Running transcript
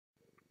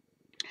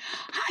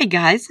Hi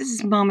guys, this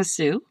is Mama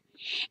Sue,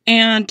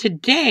 and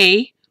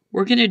today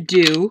we're going to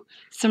do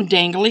some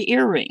dangly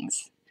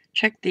earrings.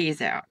 Check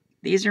these out.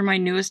 These are my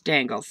newest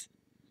dangles.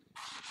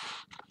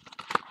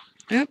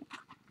 Oop.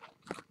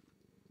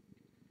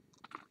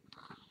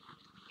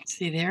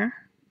 See there?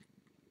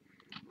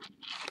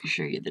 I'll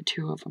show you the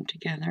two of them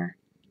together.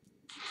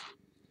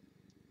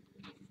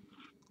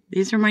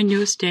 These are my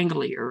newest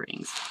dangly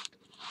earrings,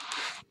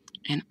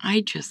 and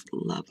I just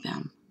love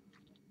them.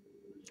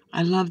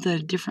 I love the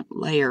different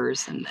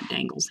layers and the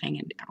dangles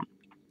hanging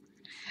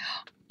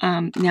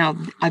down. Now,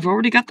 I've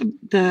already got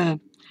the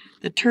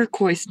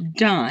turquoise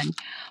done,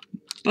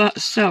 but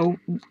so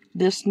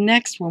this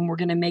next one we're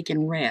going to make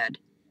in red.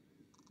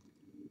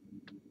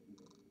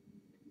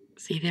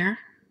 See there?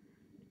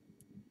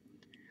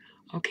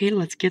 Okay,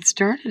 let's get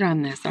started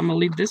on this. I'm going to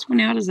leave this one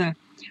out as a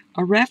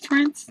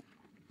reference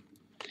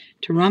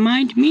to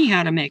remind me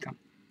how to make them.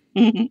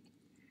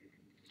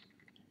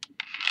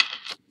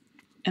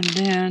 And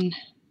then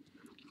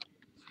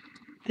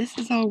this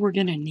is all we're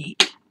going to need.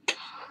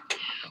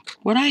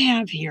 What I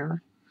have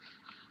here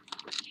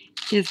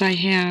is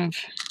I've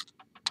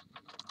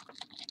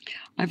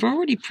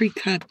already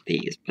pre-cut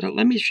these, but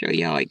let me show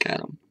you how I cut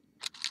them.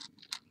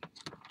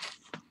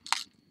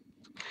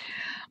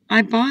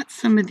 I bought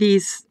some of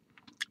these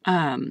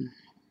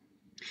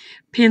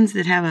pins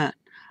that have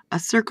a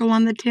circle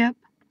on the tip.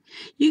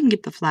 You can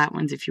get the flat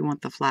ones if you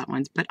want the flat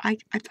ones, but I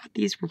thought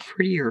these were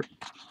prettier.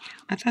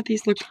 I thought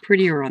these looked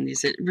prettier on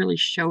these. It really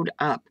showed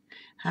up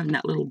having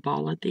that little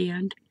ball at the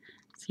end.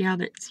 See how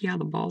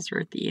the balls are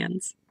at the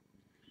ends?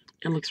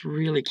 It looks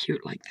really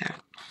cute like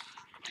that.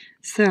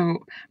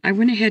 So I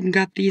went ahead and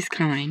got these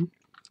kind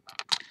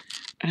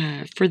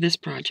for this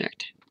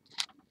project.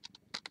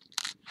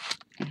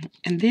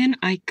 And then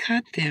I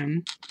cut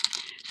them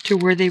to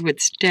where they would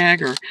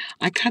stagger.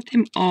 I cut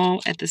them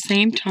all at the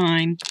same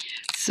time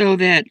so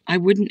that I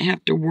wouldn't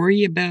have to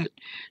worry about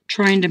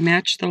trying to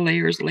match the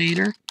layers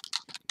later.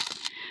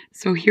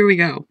 So here we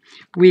go.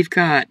 We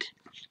got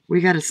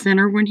a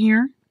center one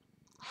here.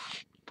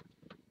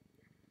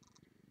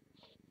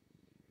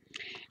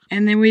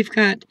 And then we've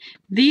got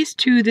these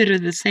two that are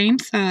the same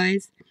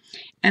size.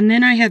 And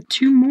then I have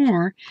two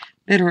more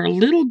that are a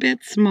little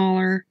bit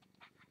smaller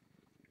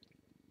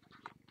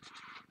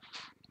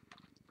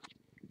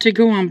to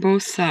go on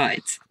both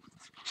sides.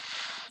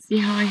 See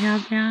how I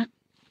have that?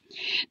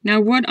 Now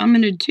what I'm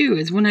going to do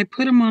is when I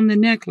put them on the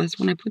necklace,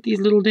 when I put these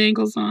little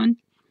dangles on,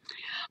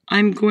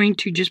 I'm going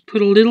to just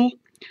put a little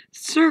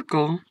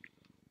circle.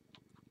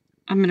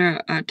 I'm going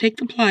to take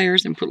the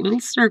pliers and put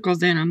little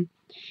circles in them,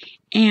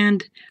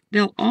 and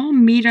they'll all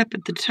meet up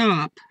at the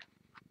top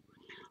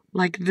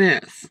like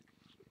this.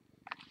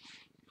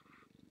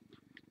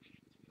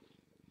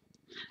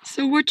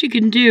 So what you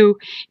can do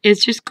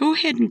is just go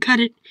ahead and cut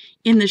it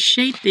in the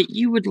shape that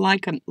you would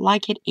like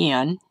it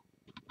in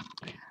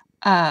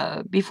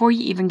before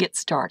you even get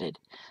started,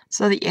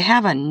 so that you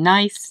have a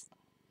nice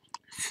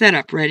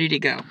setup ready to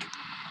go.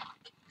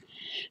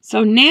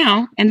 So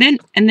now, and then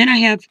I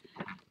have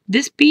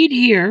this bead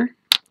here,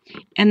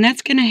 and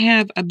that's going to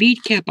have a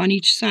bead cap on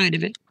each side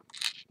of it.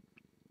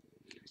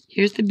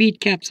 Here's the bead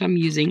caps I'm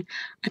using.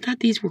 I thought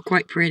these were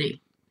quite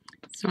pretty,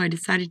 so I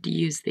decided to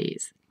use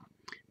these.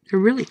 They're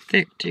really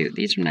thick too.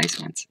 These are nice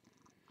ones.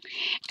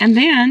 And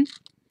then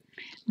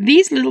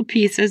these little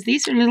pieces,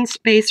 these are little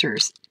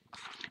spacers.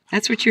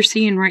 That's what you're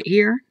seeing right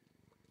here.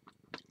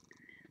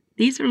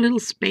 These are little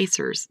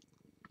spacers.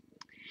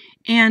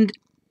 And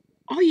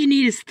all you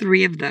need is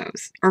 3 of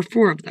those, or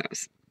 4 of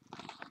those.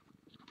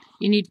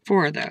 You need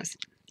 4 of those,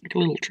 like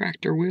little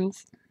tractor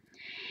wheels.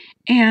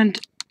 And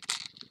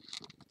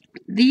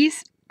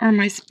these are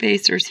my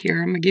spacers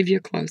here. I'm going to give you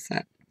a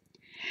close-up.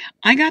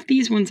 I got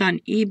these ones on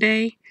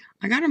eBay.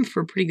 I got them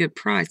for a pretty good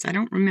price. I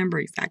don't remember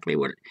exactly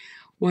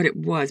what it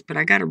was, but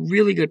I got a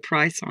really good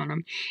price on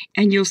them.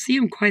 And you'll see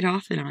them quite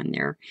often on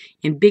there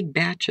in big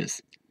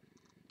batches.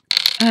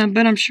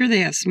 But I'm sure they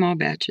have small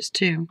batches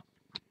too.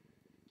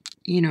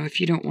 You know,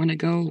 if you don't want to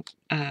go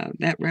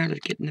that route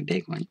of getting the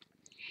big one.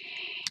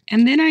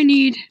 And then I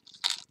need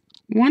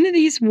one of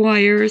these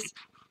wires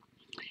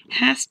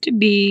has to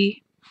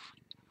be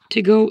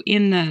to go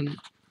in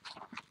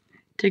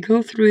to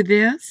go through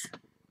this.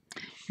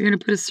 You're going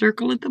to put a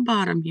circle at the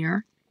bottom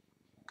here.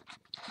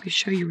 Let me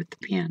show you with the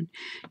pin.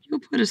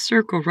 You'll put a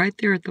circle right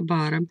there at the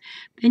bottom.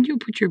 Then you'll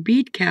put your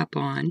bead cap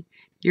on,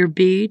 your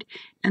bead,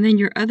 and then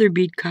your other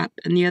bead cap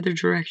in the other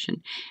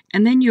direction.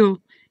 And then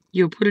you'll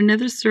put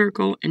another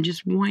circle and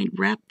just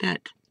wrap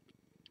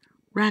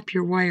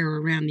your wire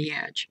around the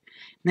edge.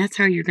 And that's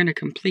how you're going to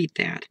complete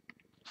that.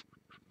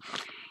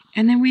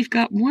 And then we've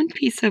got one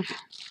piece of,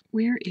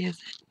 where is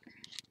it?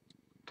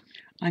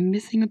 I'm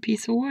missing a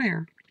piece of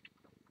wire.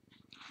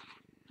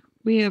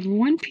 We have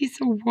one piece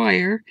of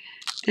wire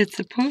that's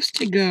supposed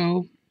to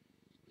go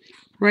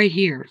right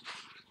here.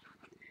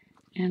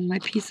 And my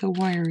piece of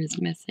wire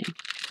is missing.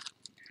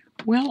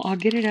 Well, I'll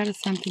get it out of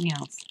something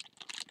else.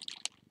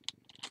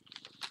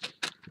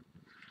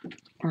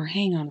 Or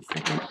hang on a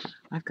second.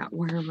 I've got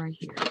wire right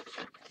here.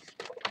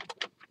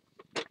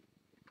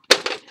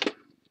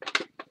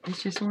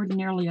 It's just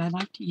ordinarily I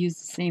like to use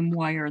the same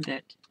wire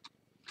that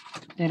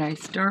I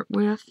start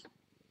with.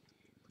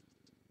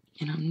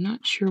 And I'm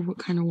not sure what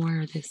kind of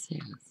wire this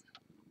is.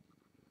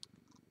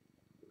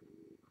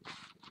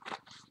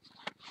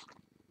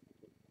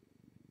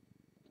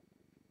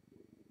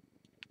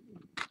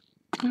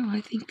 Oh,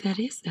 I think that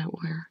is that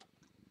wire.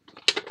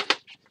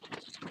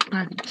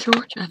 But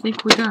George, I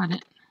think we got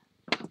it.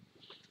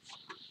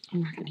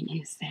 I'm not going to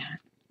use that.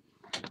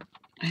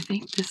 I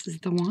think this is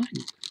the one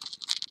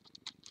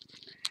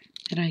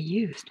that I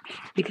used.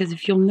 Because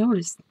if you'll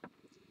notice,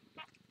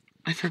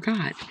 I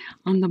forgot.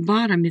 On the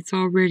bottom, it's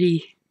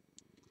already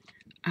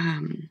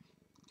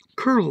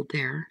curled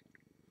there.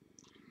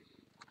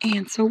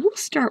 And so we'll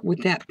start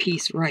with that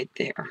piece right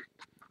there.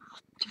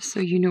 Just so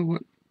you know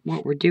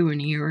what we're doing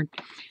here.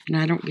 And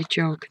I don't get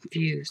y'all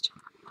confused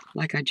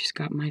like I just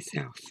got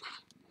myself.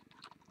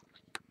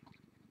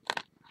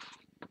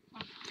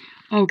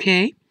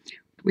 Okay,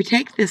 we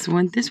take this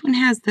one. This one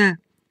has this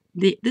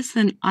is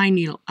an eye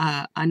needle,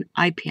 an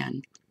eye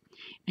pen.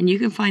 And you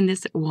can find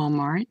this at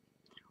Walmart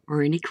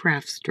or any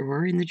craft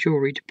store in the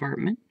jewelry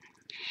department.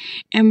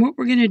 And what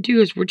we're going to do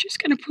is we're just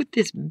going to put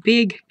this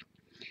big,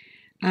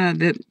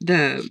 the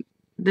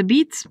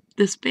beads,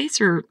 the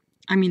spacer,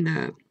 I mean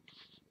the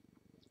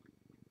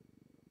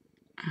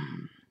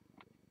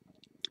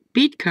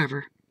bead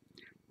cover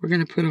we're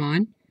going to put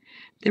on.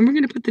 Then we're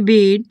going to put the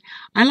bead.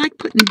 I like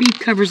putting bead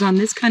covers on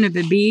this kind of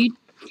a bead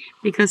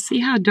because see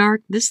how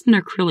dark? This is an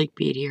acrylic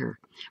bead here.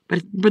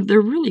 But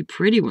they're really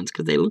pretty ones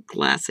because they look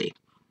glassy.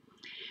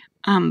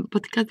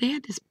 But because they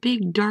had this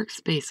big dark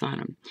space on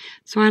them.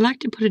 So I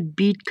like to put a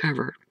bead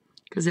cover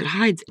because it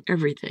hides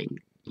everything.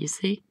 You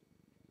see?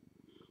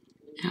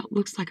 Now it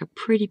looks like a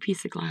pretty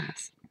piece of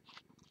glass.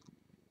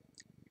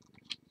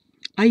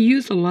 I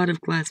use a lot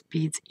of glass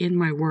beads in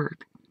my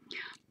work.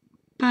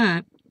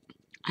 But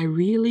I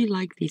really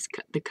like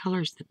the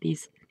colors that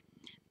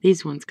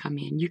these ones come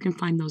in. You can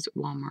find those at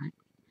Walmart.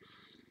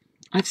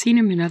 I've seen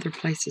them in other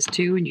places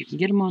too, and you can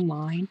get them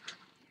online.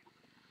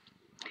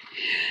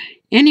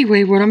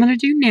 Anyway, what I'm going to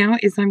do now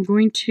is I'm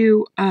going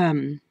to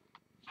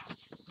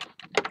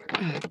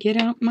get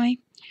out my...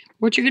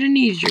 What you're going to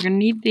need is you're going to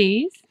need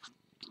these,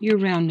 your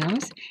round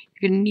nose.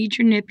 You're going to need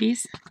your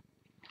nippies,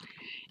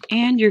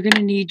 and you're going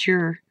to need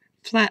your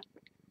flat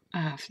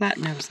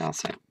nose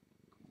also.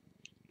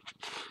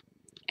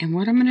 And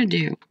what I'm going to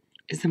do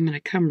is I'm going to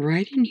come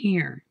right in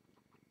here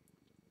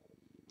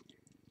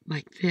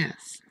like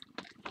this.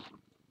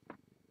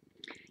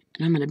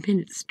 And I'm going to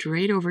bend it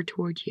straight over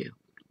toward you.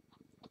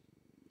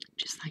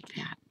 Just like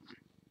that.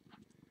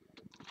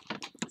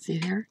 See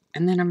there?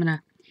 And then I'm going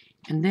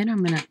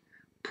to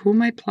pull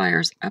my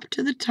pliers up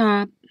to the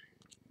top,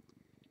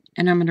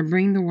 and I'm going to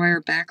bring the wire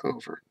back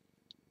over.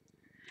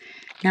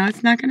 Now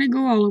it's not going to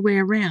go all the way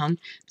around,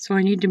 so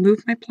I need to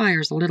move my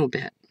pliers a little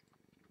bit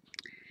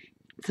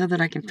so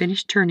that I can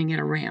finish turning it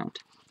around.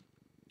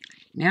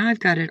 Now I've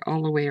got it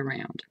all the way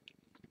around.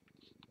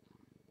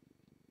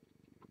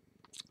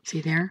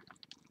 See there?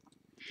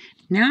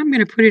 Now I'm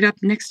going to put it up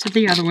next to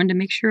the other one to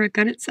make sure I've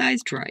got it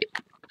sized right.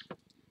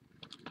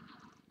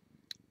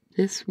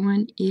 This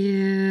one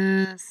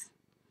is...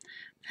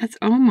 That's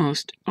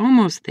almost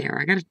there.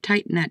 I got to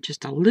tighten that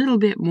just a little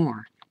bit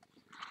more.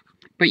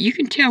 But you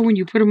can tell when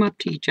you put them up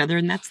to each other,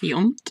 and that's the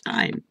only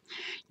time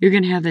you're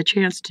going to have the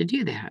chance to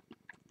do that.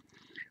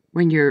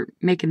 When you're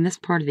making this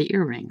part of the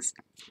earrings.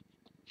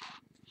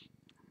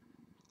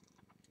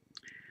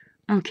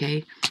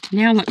 Okay,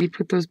 now let me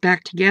put those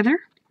back together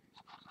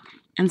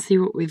and see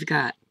what we've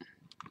got.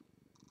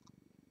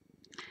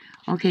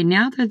 Okay,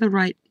 now they're the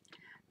right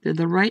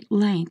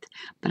length,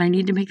 but I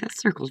need to make that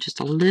circle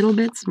just a little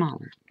bit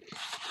smaller.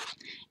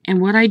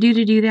 And what I do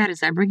to do that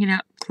is I bring it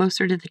out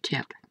closer to the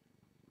tip.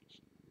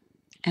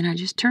 And I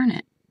just turn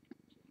it.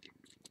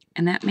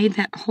 And that made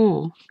that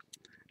hole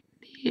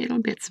a little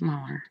bit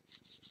smaller.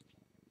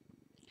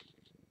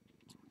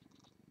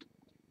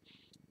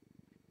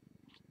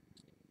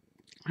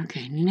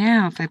 Okay,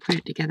 now if I put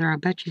it together, I'll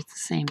bet you it's the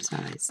same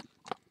size.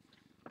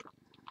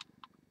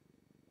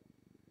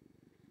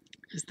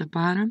 There's the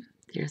bottom,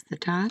 there's the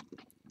top.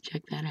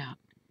 Check that out.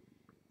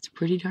 It's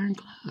pretty darn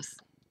close.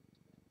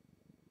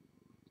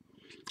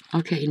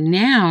 Okay,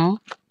 now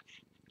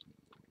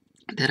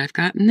that I've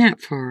gotten that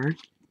far,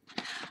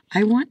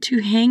 I want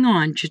to hang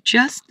on to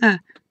just the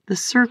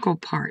circle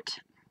part.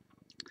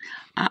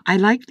 I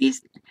like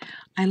these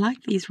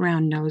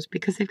round nose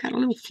because they've got a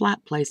little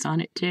flat place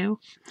on it too.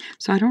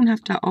 So I don't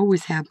have to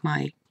always have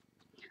my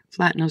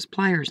flat nose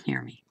pliers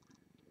near me.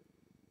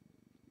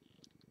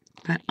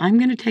 But I'm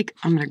going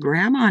to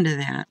grab onto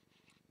that.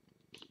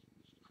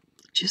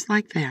 Just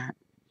like that.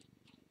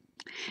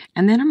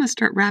 And then I'm going to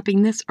start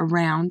wrapping this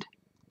around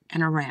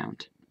and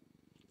around.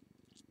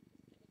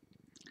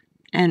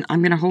 And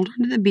I'm going to hold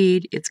onto the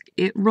bead.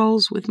 It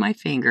rolls with my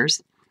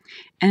fingers.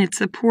 And it's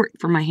support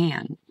for my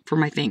hand, for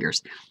my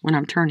fingers, when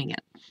I'm turning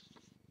it.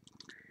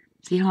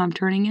 See how I'm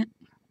turning it?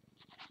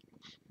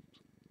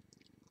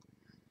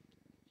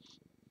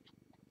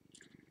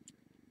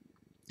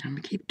 I'm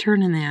going to keep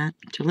turning that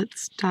until it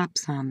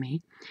stops on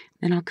me.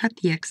 Then I'll cut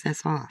the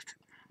excess off.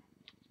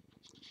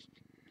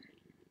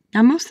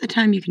 Now, most of the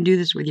time you can do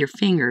this with your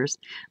fingers,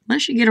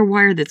 unless you get a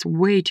wire that's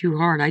way too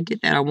hard. I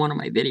did that on one of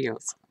my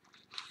videos.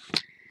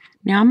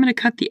 Now, I'm going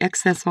to cut the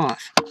excess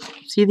off.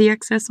 See the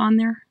excess on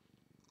there?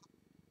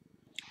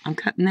 I'm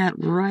cutting that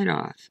right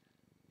off.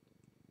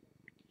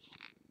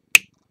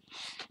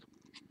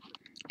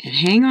 And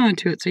hang on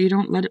to it so you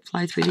don't let it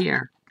fly through the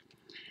air.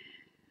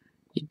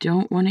 You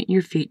don't want it in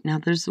your feet. Now,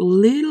 there's a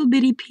little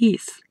bitty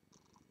piece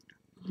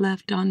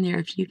left on there.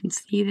 If you can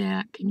see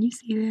that. Can you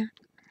see that?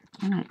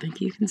 I don't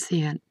think you can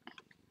see it.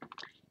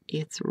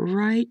 It's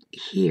right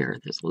here.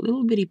 There's a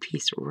little bitty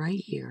piece right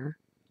here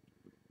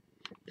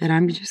that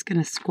I'm just going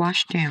to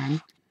squash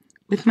down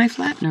with my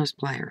flat nose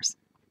pliers.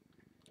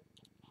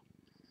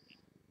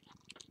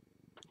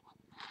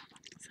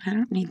 So I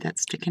don't need that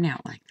sticking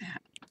out like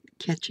that,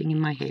 catching in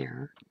my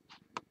hair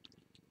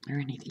or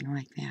anything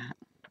like that.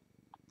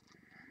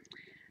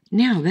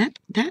 Now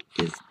that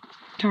is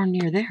darn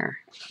near there.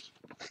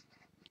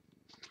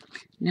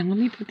 Now let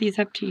me put these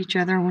up to each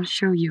other. I want to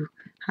show you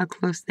how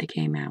close they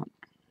came out.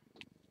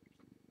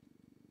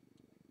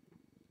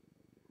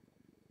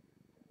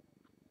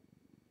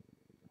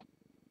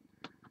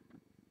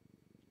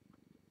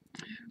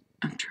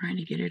 I'm trying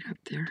to get it up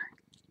there.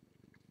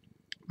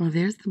 Well,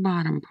 there's the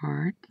bottom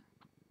part.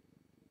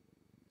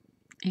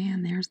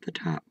 And there's the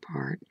top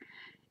part.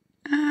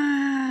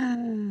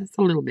 It's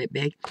a little bit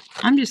big.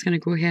 I'm just going to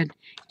go ahead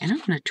and I'm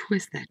going to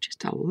twist that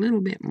just a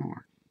little bit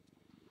more.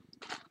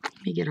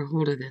 Let me get a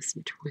hold of this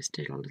and twist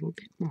it a little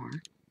bit more.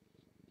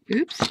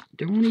 Oops,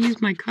 don't want to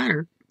use my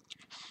cutter.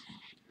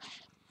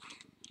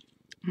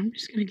 I'm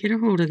just going to get a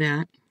hold of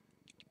that.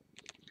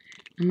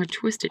 I'm going to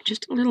twist it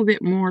just a little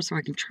bit more so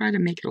I can try to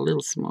make it a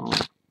little smaller.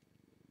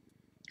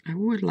 I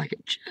would like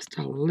it just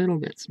a little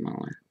bit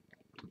smaller.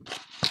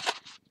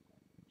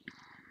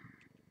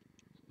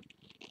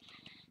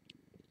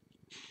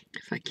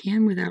 If I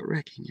can without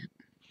wrecking it.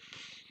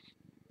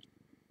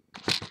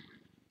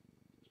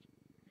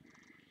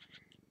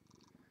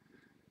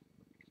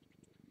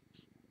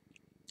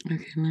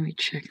 Okay, let me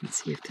check and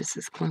see if this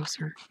is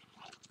closer.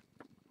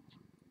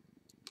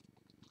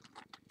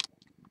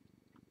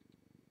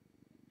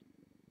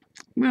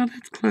 Well,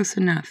 that's close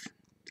enough.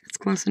 That's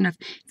close enough.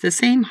 It's the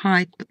same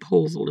height, but the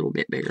hole's a little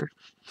bit bigger.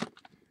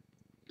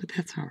 But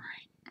that's all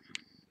right.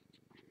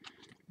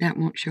 That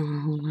won't show a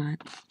whole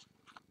lot.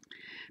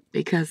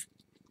 Because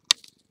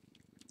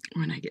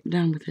when I get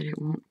done with it,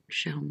 it won't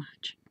show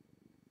much.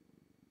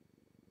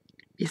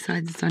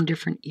 Besides, it's on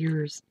different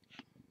ears.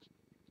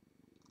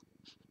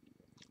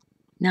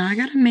 Now, I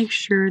got to make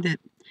sure that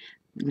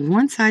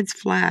one side's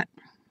flat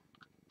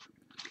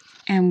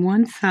and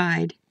one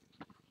side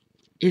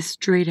is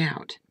straight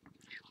out.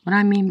 What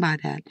I mean by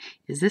that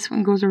is this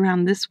one goes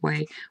around this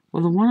way,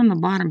 well, the one on the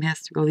bottom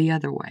has to go the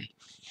other way.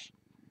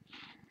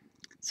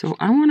 So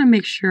I want to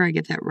make sure I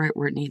get that right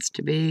where it needs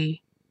to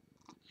be.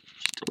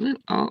 Just a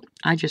little, oh,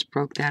 I just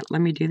broke that.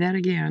 Let me do that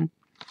again.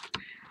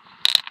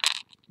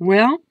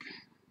 Well,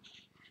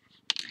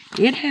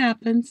 it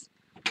happens.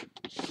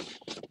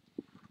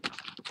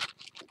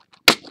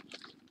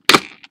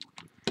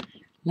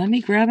 Let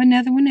me grab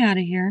another one out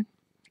of here.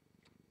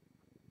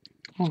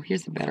 Oh,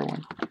 here's a better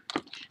one.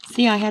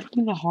 See, I had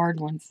one of the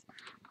hard ones.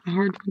 The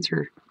hard ones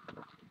are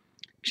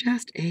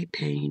just a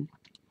pain.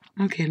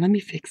 Okay, let me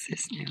fix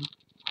this now.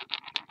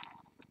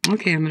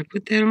 Okay, I'm going to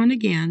put that on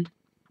again.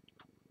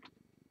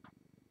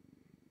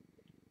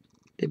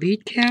 The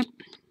bead cap,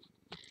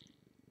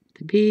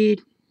 the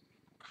bead,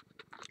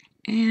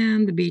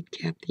 and the bead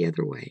cap the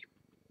other way.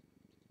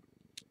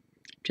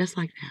 Just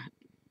like that.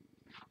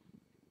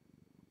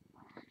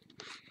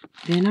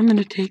 Then I'm going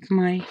to take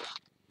my,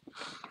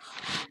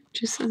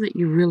 just so that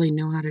you really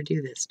know how to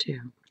do this too.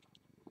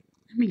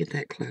 Let me get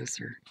that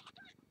closer.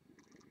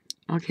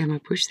 Okay, I'm going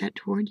to push that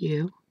toward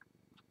you.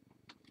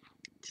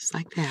 Just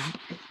like that.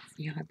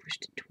 See how I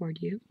pushed it toward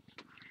you?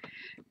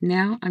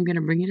 Now I'm going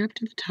to bring it up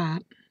to the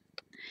top.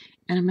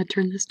 And I'm going to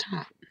turn this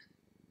top.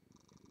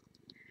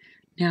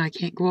 Now I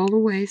can't go all the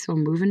way, so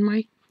I'm moving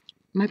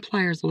my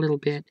pliers a little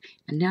bit.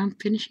 And now I'm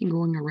finishing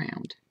going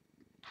around.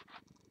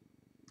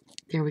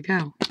 There we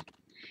go.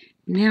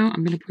 Now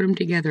I'm going to put them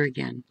together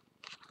again.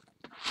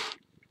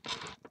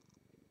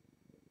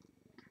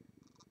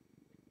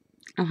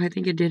 Oh, I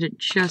think I did it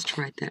just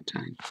right that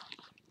time.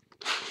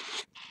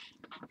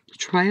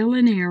 Trial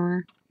and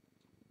error.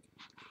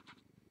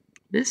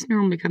 This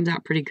normally comes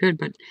out pretty good,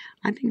 but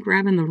I've been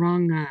grabbing the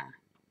wrong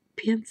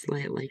pins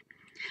lately.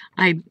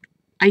 I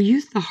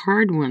use the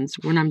hard ones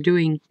when I'm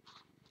doing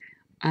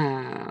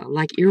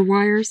like ear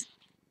wires,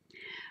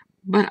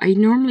 but I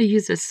normally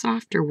use a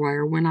softer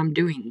wire when I'm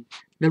doing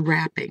the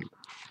wrapping.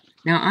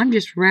 Now I'm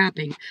just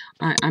wrapping.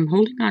 I'm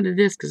holding on to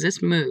this because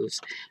this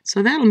moves,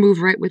 so that'll move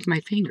right with my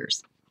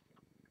fingers.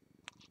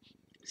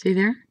 See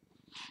there?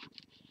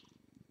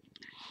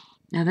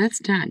 Now that's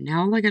done.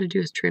 Now all I got to do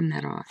is trim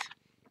that off.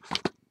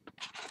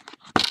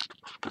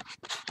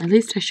 At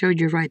least I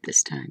showed you right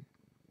this time.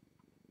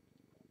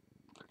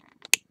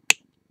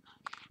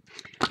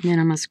 And then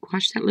I'm going to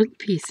squash that little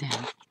piece in.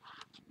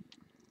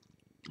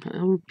 The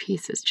little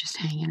piece is just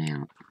hanging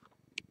out.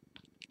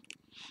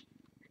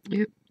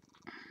 Yep.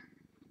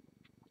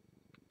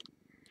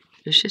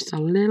 There's just a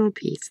little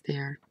piece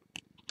there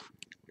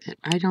that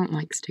I don't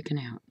like sticking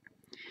out.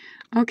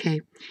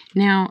 Okay,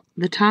 now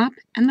the top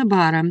and the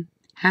bottom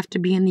have to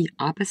be in the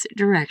opposite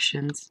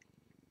directions.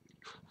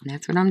 And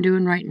that's what I'm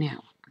doing right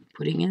now. I'm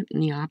putting it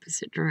in the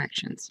opposite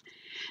directions.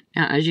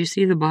 Now, as you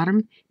see, the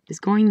bottom is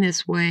going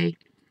this way,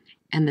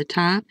 and the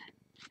top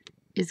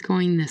is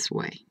going this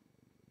way.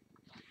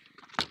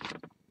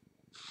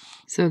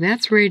 So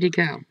that's ready to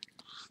go.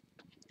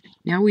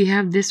 Now we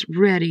have this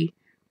ready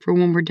for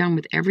when we're done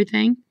with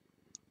everything,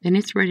 then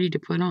it's ready to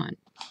put on.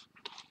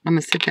 I'm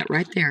going to set that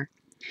right there.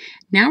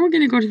 Now we're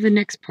going to go to the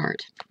next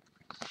part.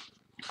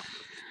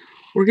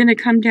 We're going to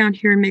come down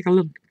here and make a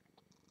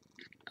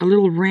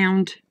little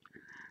round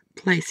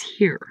place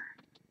here.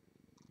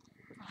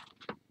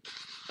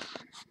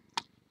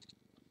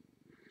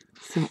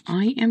 So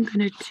I am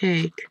going to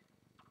take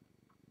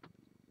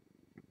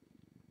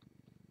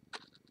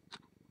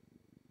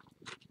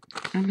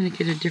I'm going to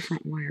get a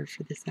different wire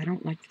for this. I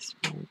don't like this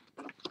wire.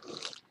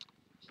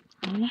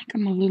 I like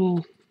them a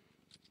little...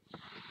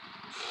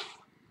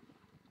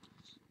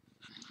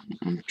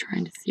 I'm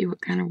trying to see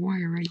what kind of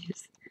wire I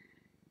use.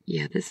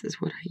 Yeah, this is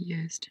what I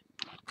used.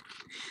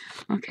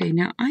 Okay,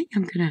 now I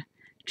am going to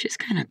just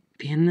kind of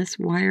bend this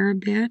wire a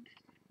bit.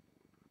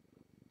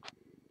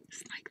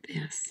 Just like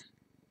this.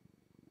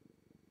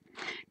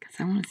 Because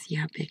I want to see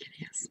how big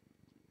it is.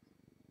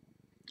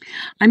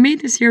 I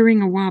made this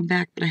earring a while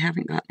back, but I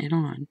haven't gotten it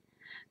on.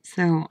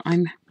 So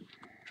I'm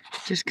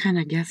just kind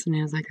of guessing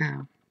as I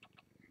go.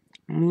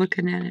 I'm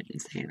looking at it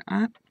and saying,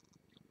 I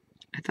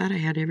thought I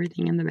had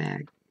everything in the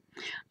bag.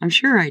 I'm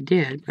sure I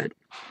did, but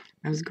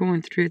I was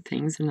going through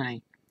things and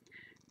I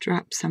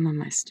dropped some of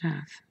my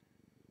stuff.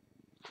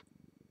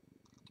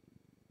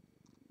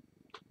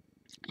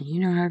 And you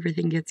know how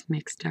everything gets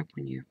mixed up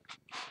when you...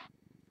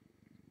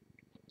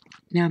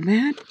 Now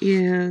that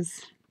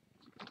is...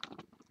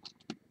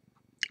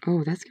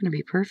 Oh, that's going to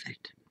be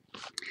perfect.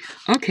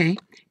 Okay,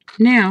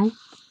 now,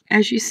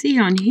 as you see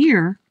on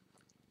here,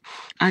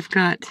 I've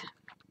got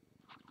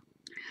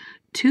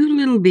two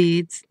little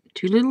beads,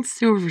 two little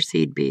silver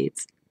seed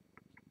beads,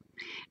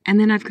 and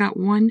then I've got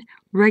one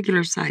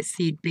regular size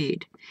seed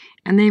bead.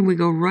 And then we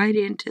go right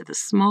into the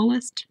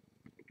smallest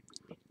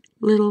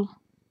little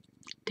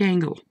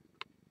dangle.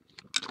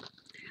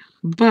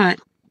 But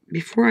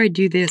before I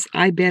do this,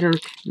 I better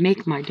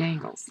make my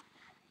dangles.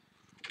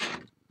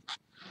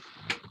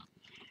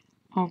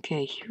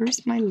 Okay,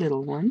 here's my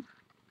little one.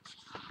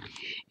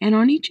 And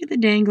on each of the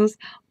dangles,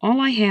 all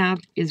I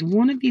have is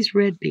one of these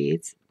red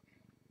beads,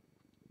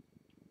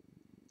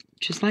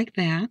 just like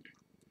that.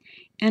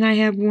 And I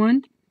have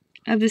one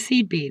of the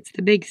seed beads,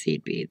 the big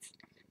seed beads,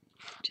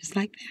 just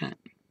like that.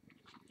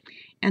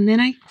 And then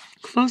I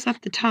close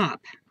up the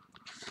top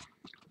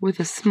with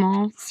a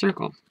small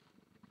circle.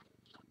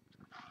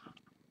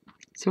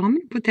 So I'm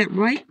going to put that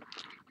right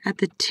at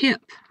the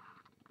tip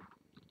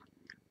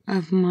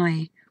of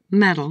my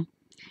metal.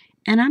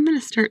 And I'm going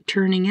to start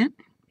turning it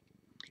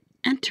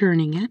and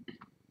turning it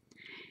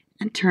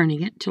and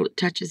turning it till it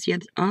touches the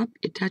other up.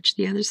 It touched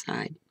the other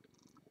side.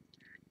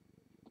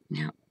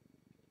 Now,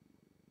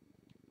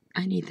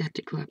 I need that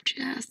to go up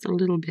just a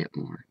little bit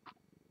more.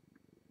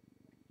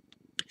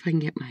 If I can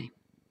get my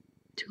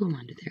tool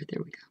under there.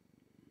 There we go.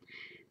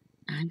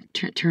 I'm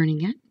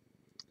turning it,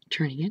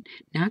 turning it.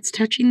 Now it's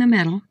touching the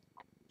metal.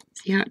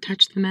 See how it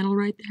touched the metal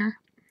right there?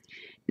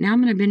 Now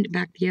I'm going to bend it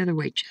back the other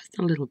way just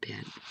a little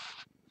bit.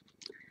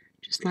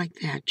 Just like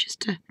that,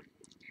 just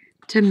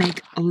to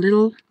make a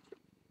little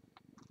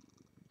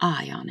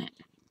eye on it.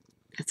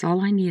 That's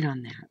all I need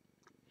on that.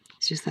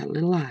 It's just that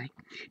little eye.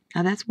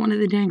 Now that's one of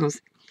the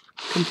dangles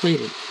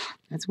completed.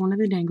 That's one of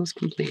the dangles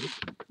completed.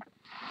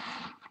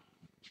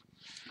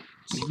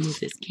 Let me move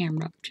this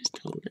camera up just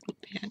a little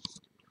bit.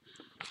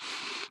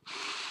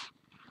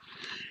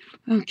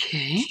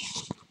 Okay.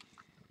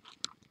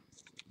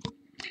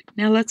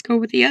 Now let's go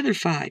with the other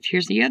 5.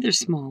 Here's the other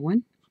small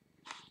one.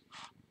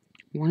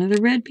 One of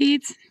the red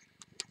beads,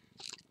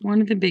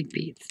 one of the big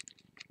beads,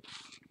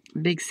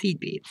 big seed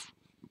beads.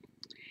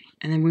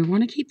 And then we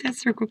want to keep that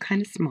circle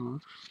kind of small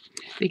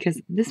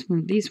because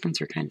these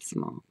ones are kind of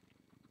small.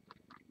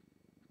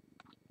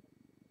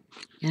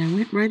 And I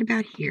went right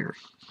about here.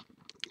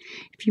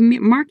 If you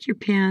mark your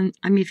pen,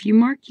 if you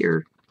mark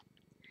your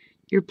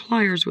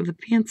pliers with a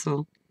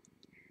pencil,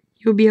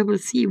 you'll be able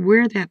to see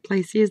where that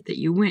place is that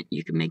you went.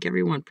 You can make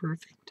everyone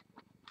perfect.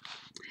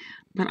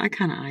 But I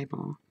kind of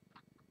eyeball.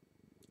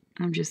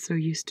 I'm just so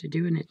used to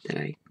doing it that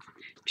I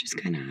just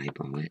kind of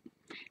eyeball it.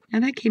 Now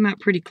that came out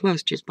pretty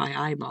close just by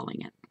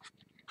eyeballing it.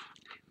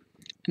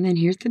 And then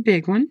here's the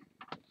big one.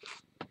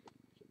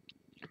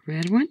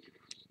 Red one.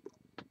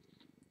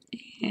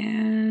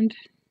 And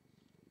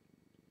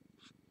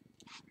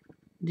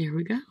there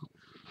we go.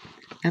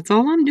 That's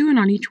all I'm doing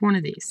on each one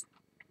of these.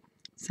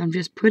 So I'm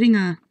just putting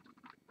a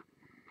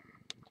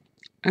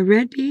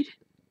red bead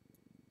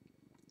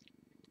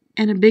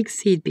and a big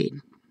seed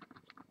bead.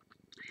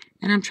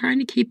 And I'm trying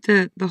to keep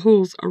the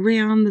holes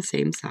around the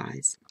same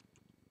size.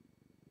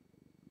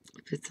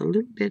 If it's a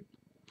little bit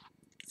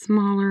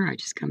smaller, I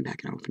just come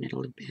back and open it a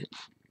little bit.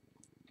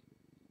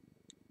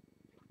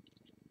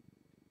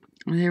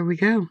 Well, there we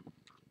go.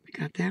 We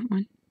got that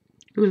one.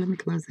 Ooh, let me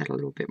close that a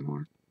little bit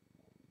more.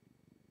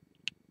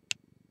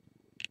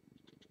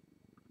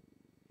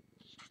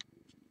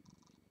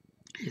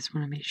 I just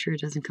want to make sure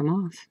it doesn't come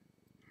off.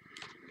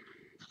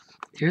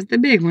 There's the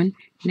big one.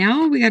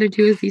 Now all we got to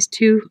do is these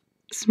two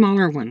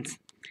smaller ones.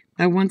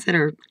 The ones that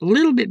are a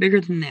little bit bigger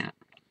than that.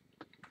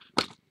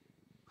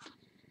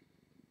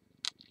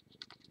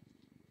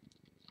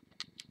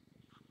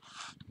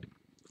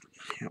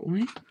 That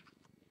one.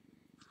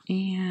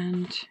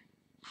 And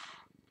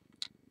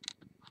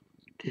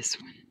this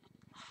one.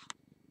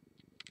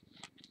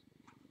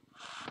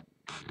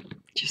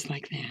 Just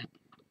like that.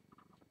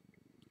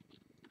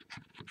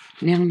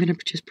 Now I'm going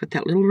to just put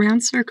that little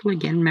round circle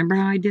again. Remember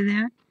how I did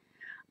that?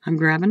 I'm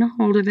grabbing a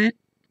hold of it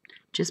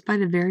just by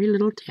the very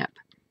little tip.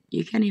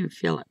 You can't even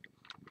feel it.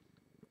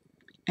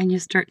 And you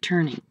start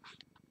turning.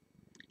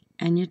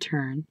 And you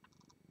turn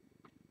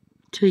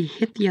till you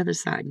hit the other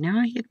side. Now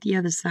I hit the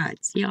other side.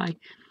 See how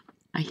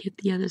I hit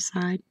the other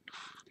side?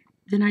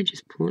 Then I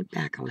just pull it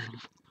back a little.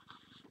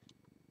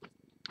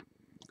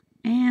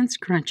 And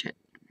scrunch it.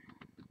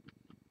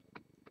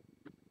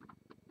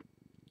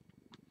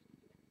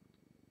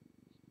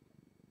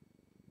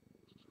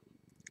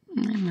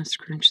 I'm going to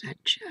scrunch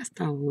that just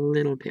a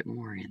little bit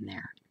more in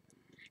there.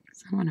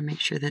 Because I want to make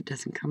sure that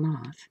doesn't come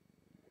off.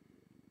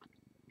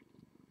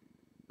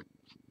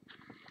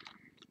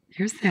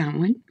 Here's that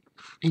one.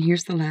 And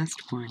here's the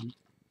last one.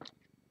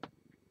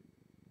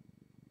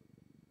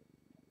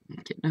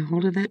 I'm getting a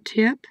hold of that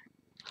tip.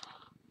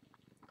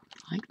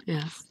 Like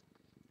this.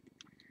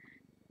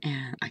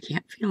 And I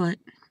can't feel it.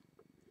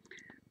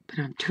 But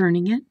I'm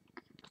turning it.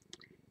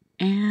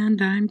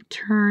 And I'm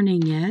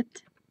turning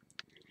it.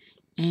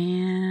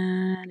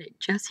 And it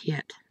just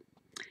hit.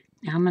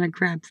 Now I'm going to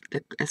grab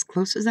as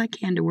close as I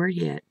can to where it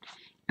hit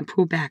and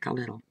pull back a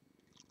little.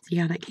 See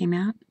how that came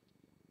out?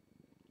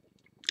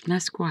 And I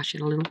squash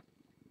it a little,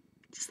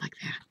 just like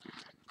that.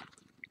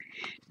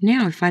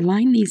 Now if I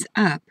line these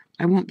up,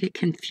 I won't get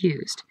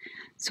confused.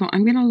 So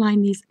I'm going to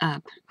line these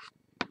up.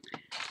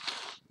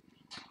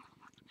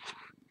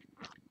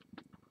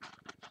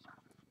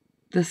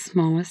 The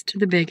smallest to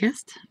the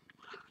biggest.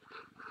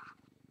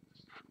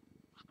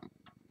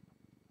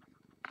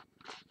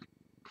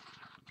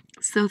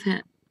 So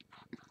that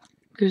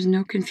there's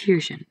no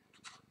confusion.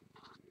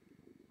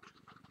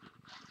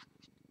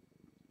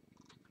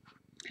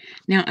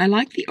 Now, I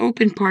like the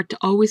open part to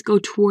always go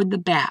toward the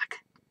back.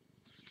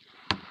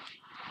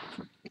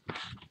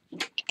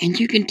 And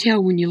you can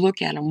tell when you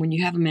look at them, when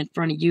you have them in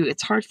front of you.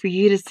 It's hard for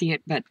you to see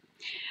it, but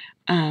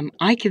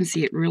I can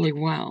see it really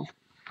well.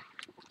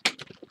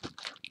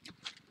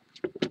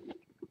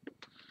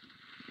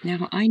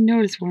 Now, I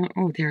noticed one.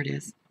 Oh, there it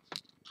is.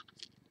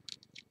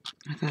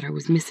 I thought I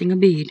was missing a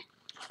bead.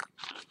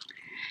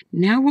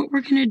 Now what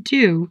we're going to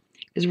do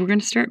is we're going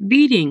to start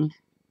beading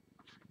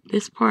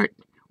this part.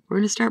 We're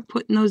going to start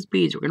putting those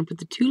beads. We're going to put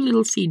the two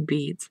little seed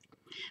beads.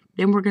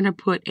 Then we're going to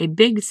put a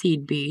big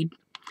seed bead.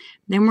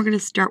 Then we're going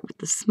to start with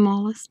the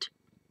smallest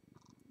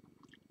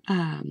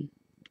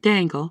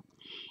dangle.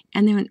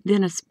 And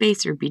then a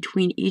spacer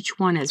between each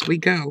one as we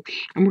go.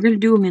 And we're going to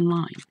do them in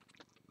line.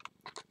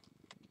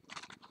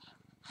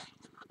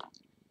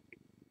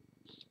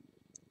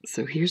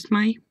 So here's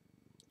my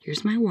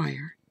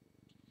wire.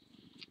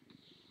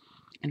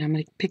 And I'm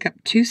going to pick up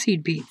two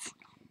seed beads.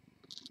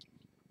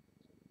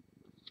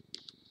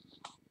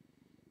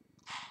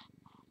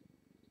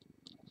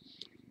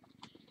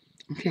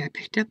 Okay, I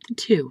picked up the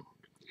two.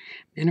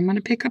 Then I'm going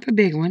to pick up a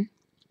big one.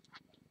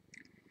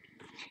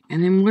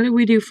 And then what do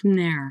we do from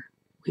there?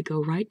 We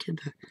go right to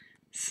the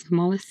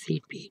smallest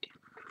seed bead.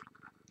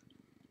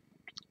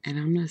 And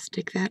I'm going to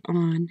stick that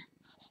on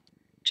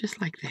just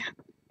like that.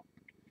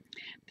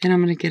 Then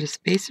I'm going to get a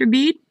spacer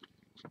bead.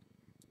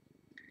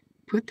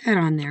 Put that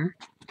on there.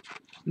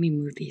 Let me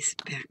move these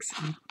back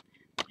so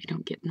they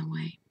don't get in the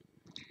way.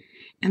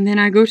 And then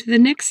I go to the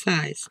next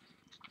size.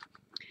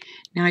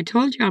 Now I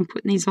told you I'm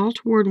putting these all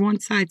toward one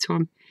side,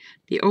 so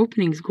the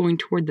opening's going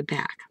toward the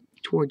back,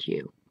 toward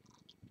you.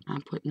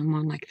 I'm putting them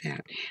on like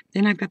that.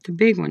 Then I've got the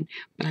big one,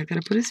 but I've got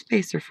to put a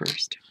spacer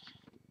first.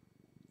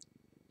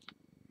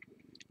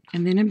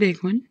 And then a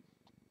big one.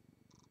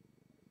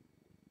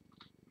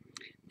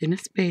 Then a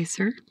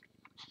spacer.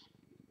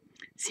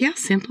 See how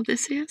simple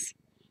this is?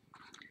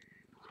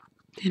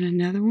 Then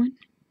another one.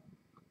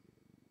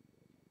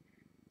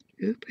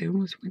 Oop, I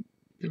almost went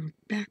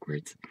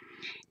backwards.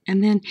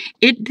 And then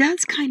it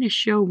does kind of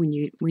show when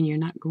you're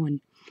not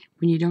going,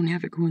 when you don't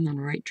have it going in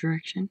the right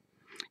direction.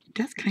 It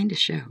does kind of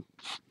show.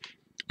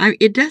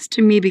 It does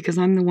to me because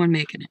I'm the one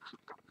making it.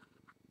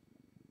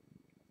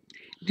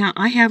 Now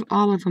I have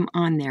all of them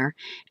on there,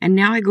 and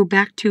now I go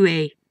back to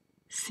a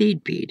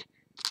seed bead,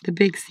 the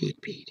big seed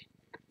bead.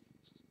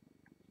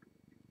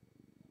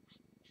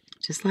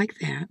 Just like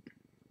that.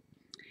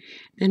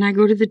 Then I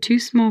go to the two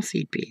small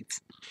seed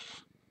beads.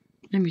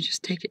 Let me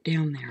just take it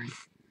down there and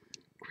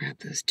grab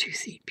those 2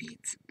 seed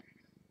beads.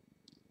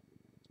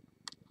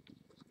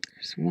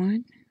 There's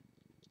 1,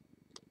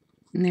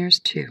 and there's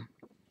 2.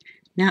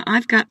 Now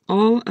I've got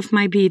all of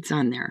my beads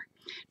on there.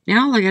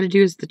 Now all I got to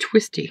do is the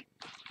twisty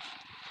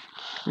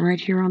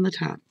right here on the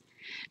top.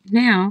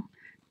 Now,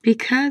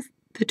 because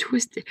the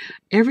twisted,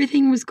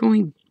 everything was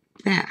going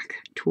back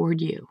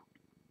toward you.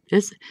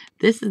 This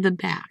is the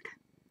back.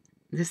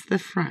 This is the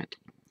front.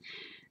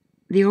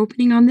 The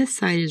opening on this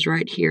side is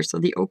right here, so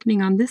the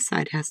opening on this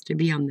side has to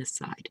be on this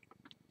side.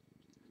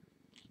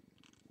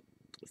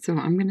 So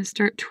I'm going to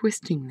start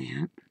twisting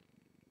that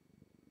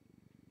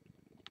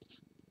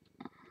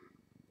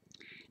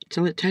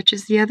till it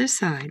touches the other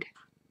side.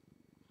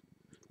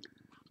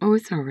 Oh,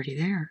 it's already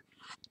there.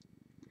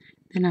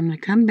 Then I'm going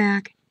to come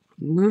back,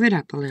 move it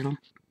up a little.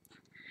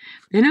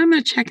 Then I'm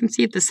going to check and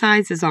see if the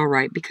size is all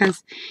right,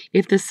 because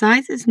if the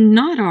size is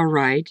not all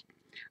right,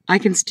 I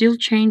can still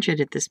change it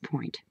at this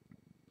point.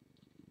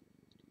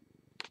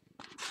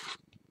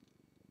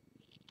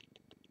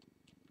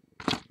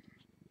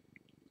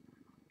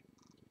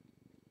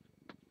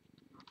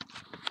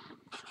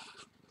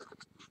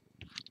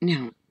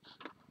 Now,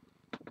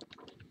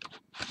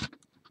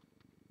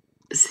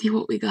 see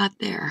what we got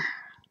there.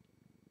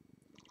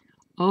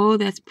 Oh,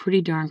 that's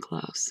pretty darn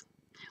close.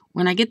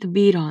 When I get the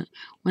bead on,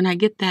 when I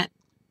get that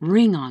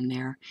ring on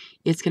there,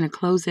 it's going to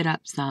close it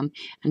up some,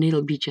 and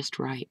it'll be just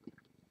right.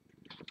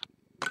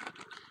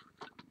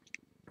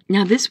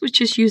 Now, this was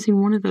just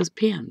using one of those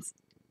pins.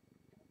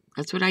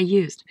 That's what I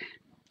used.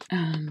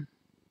 Let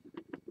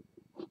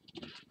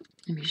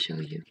me show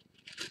you.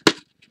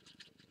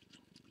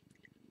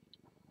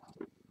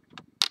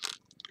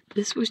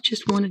 This was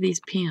just one of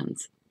these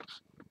pins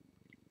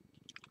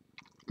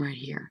right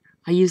here.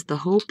 I used the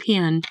whole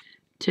pin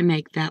to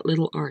make that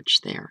little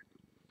arch there.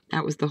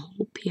 That was the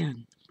whole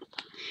pin.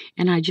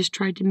 And I just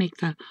tried to make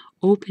the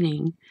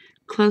opening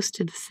close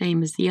to the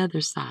same as the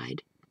other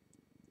side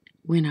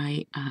when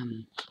I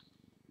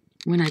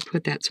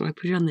put that. So I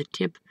put it on the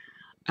tip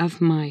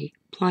of my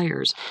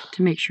pliers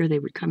to make sure they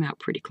would come out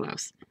pretty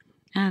close.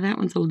 That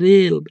one's a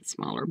little bit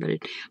smaller, but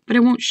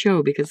it won't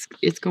show because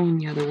it's going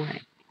the other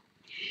way.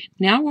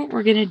 Now what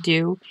we're going to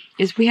do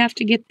is we have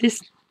to get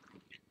this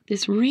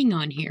ring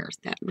on here,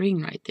 that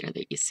ring right there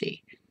that you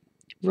see,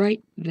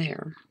 right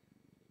there.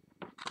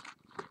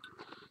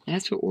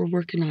 That's what we're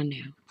working on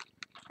now.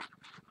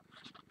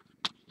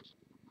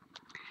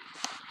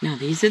 Now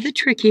these are the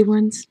tricky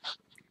ones.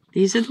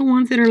 These are the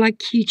ones that are like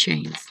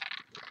keychains.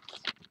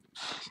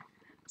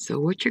 So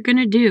what you're going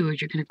to do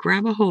is you're going to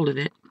grab a hold of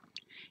it.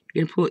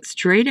 You're going to pull it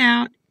straight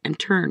out and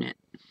turn it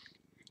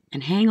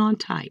and hang on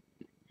tight.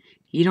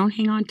 If you don't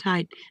hang on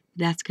tight,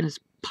 that's going to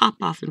pop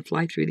off and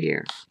fly through the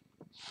air.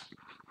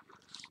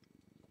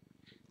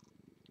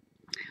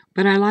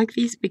 But I like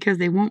these because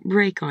they won't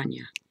break on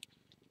you.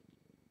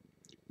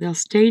 They'll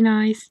stay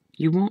nice.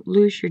 You won't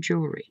lose your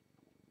jewelry.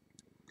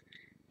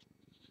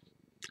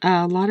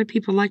 A lot of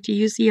people like to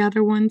use the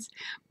other ones,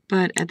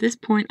 but at this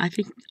point,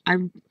 I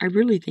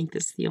really think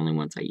this is the only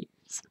ones I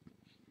use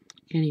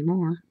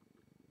anymore.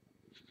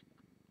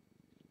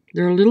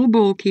 They're a little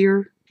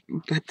bulkier,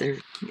 but they're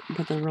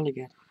really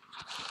good.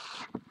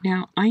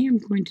 Now I am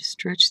going to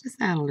stretch this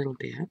out a little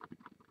bit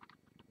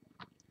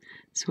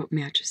so it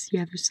matches the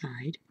other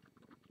side.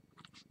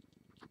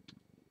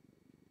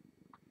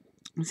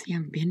 See,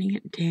 I'm bending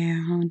it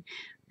down,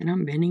 and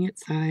I'm bending it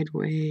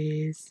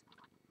sideways.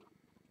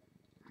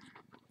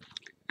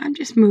 I'm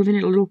just moving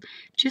it a little,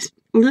 just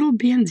little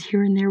bends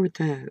here and there with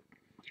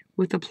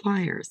the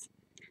pliers.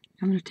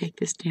 I'm going to take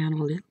this down a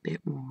little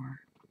bit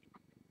more.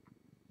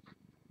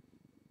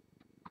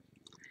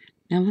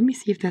 Now let me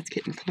see if that's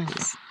getting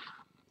close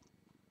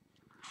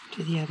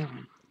to the other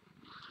one.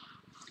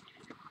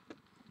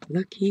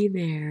 Looky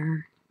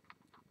there.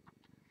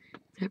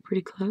 Is that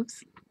pretty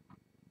close?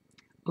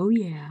 Oh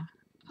yeah.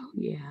 Oh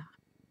yeah.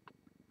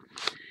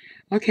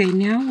 Okay,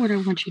 now what I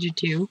want you to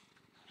do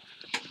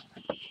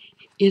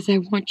is I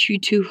want you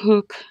to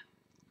hook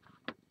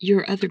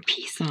your other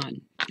piece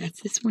on.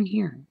 That's this one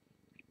here.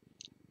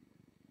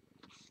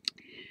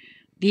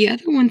 The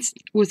other one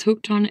was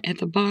hooked on at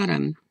the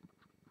bottom.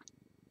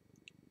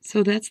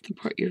 So that's the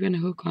part you're going to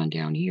hook on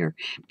down here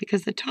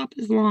because the top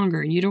is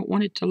longer and you don't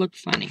want it to look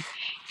funny.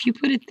 If you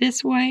put it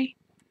this way,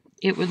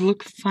 it would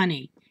look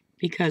funny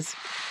because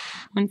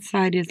one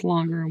side is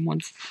longer and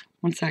one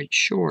side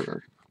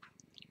shorter.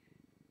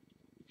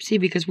 See,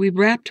 because we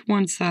wrapped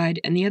one side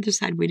and the other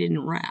side we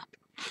didn't wrap.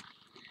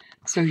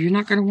 So you're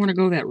not going to want to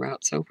go that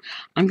route. So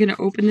I'm going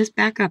to open this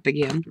back up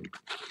again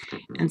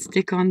and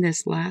stick on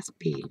this last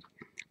bead.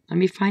 Let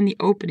me find the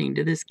opening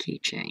to this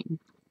keychain.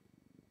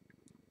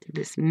 To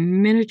this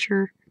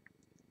miniature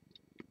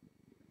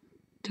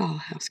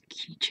dollhouse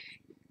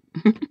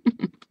keychain.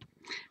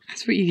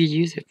 That's what you could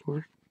use it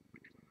for.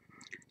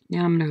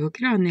 Now I'm going to hook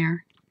it on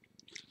there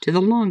to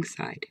the long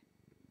side.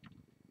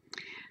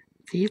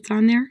 See, it's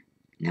on there?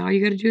 Now all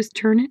you got to do is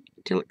turn it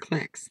until it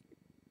clicks.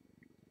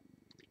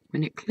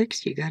 When it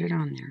clicks, you got it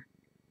on there.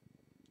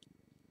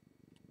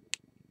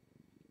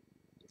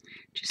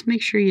 Just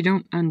make sure you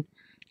don't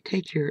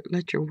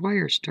let your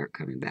wires start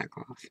coming back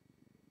off.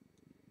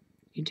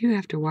 You do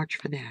have to watch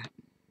for that.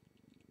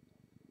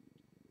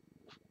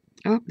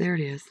 Oh, there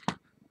it is.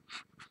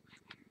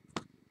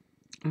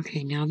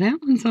 Okay, now that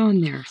one's on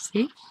there,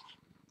 see?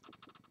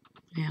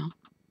 Now,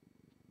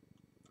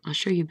 I'll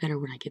show you better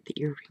when I get the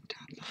earring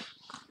top.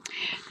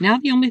 Now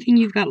the only thing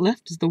you've got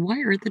left is the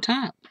wire at the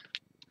top.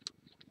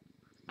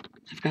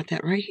 I've got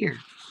that right here.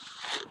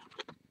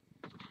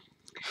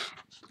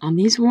 On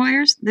these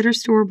wires that are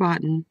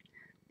store-bought,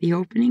 the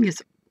opening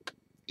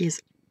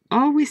is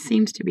always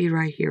seems to be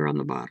right here on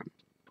the bottom.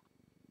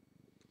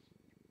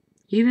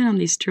 Even on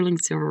these sterling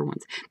silver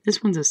ones.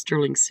 This one's a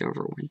sterling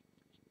silver one.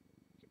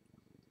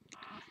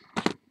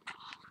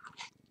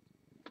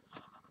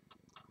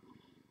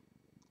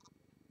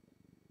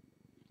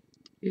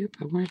 Oop,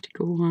 I want it to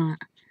go on.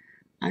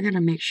 I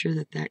gotta make sure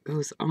that that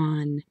goes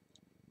on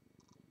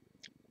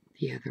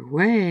the other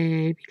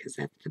way because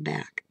that's the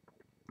back.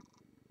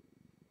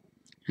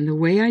 And the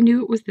way I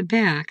knew it was the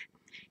back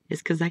is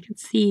because I could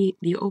see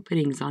the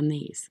openings on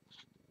these.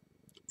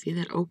 See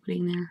that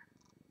opening there?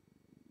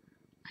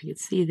 I could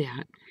see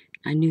that.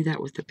 I knew that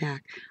was the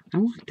back. I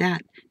want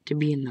that to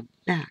be in the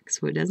back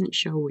so it doesn't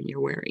show when you're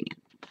wearing it.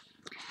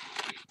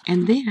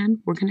 And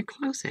then we're going to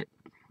close it.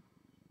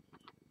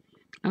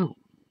 Oh.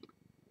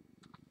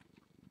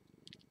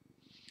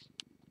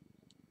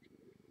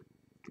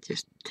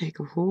 Just take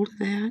a hold of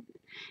that,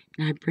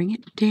 and I bring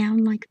it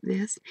down like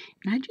this,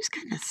 and I just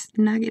kind of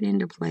snug it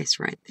into place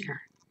right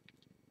there.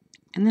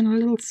 And then a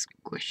little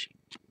squish.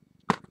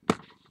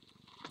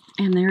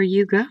 And there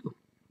you go.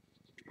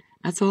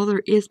 That's all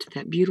there is to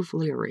that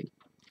beautiful earring.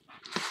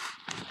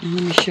 And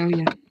let me show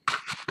you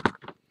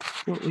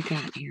what we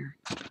got here.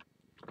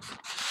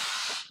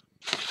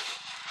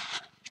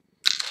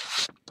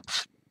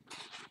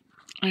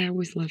 I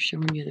always love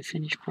showing you the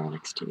finished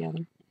products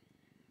together.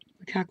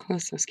 Look how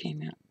close those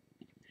came out.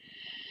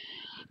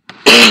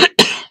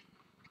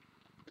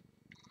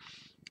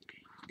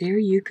 There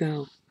you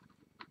go.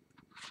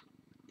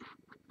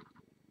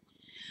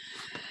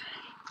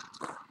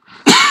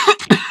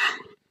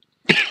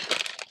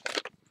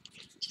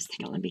 Just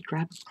hang on, let me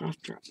grab a cough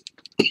drop.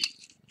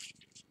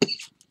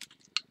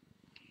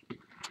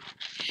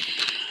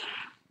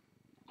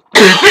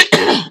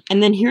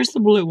 And then here's the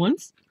blue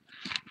ones.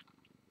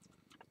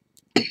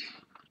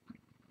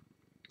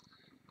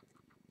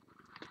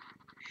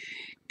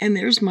 And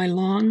there's my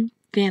long,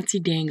 fancy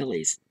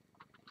danglies.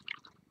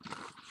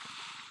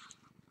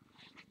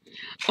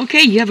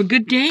 Okay, you have a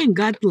good day and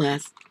God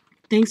bless.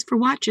 Thanks for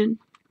watching.